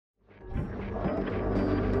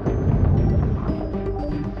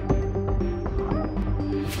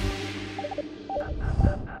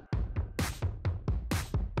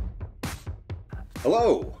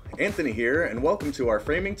Hello, Anthony here, and welcome to our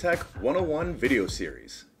Framing Tech 101 video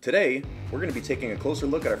series. Today, we're going to be taking a closer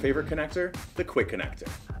look at our favorite connector, the Quick Connector.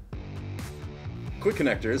 Quick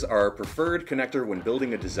connectors are our preferred connector when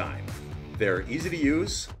building a design. They're easy to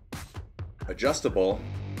use, adjustable,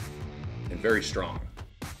 and very strong.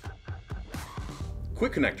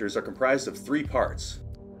 Quick connectors are comprised of three parts: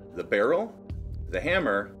 the barrel, the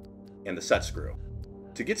hammer, and the set screw.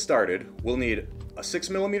 To get started, we'll need a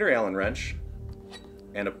 6mm Allen wrench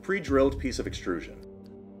and a pre-drilled piece of extrusion.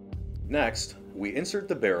 Next, we insert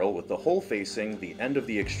the barrel with the hole facing the end of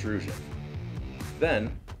the extrusion.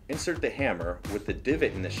 Then, insert the hammer with the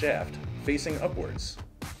divot in the shaft facing upwards.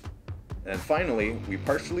 And finally, we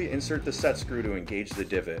partially insert the set screw to engage the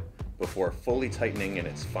divot before fully tightening in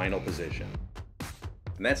its final position.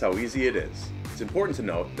 And that's how easy it is. It's important to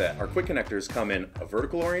note that our quick connectors come in a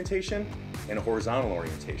vertical orientation and a horizontal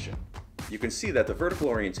orientation. You can see that the vertical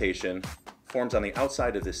orientation forms on the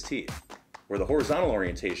outside of this T, where the horizontal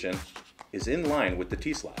orientation is in line with the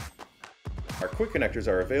T-slot. Our quick connectors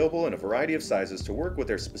are available in a variety of sizes to work with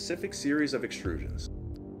their specific series of extrusions.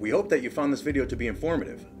 We hope that you found this video to be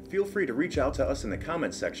informative. Feel free to reach out to us in the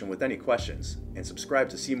comments section with any questions, and subscribe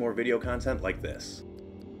to see more video content like this.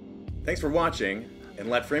 Thanks for watching, and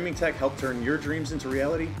let Framing Tech help turn your dreams into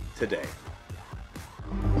reality today.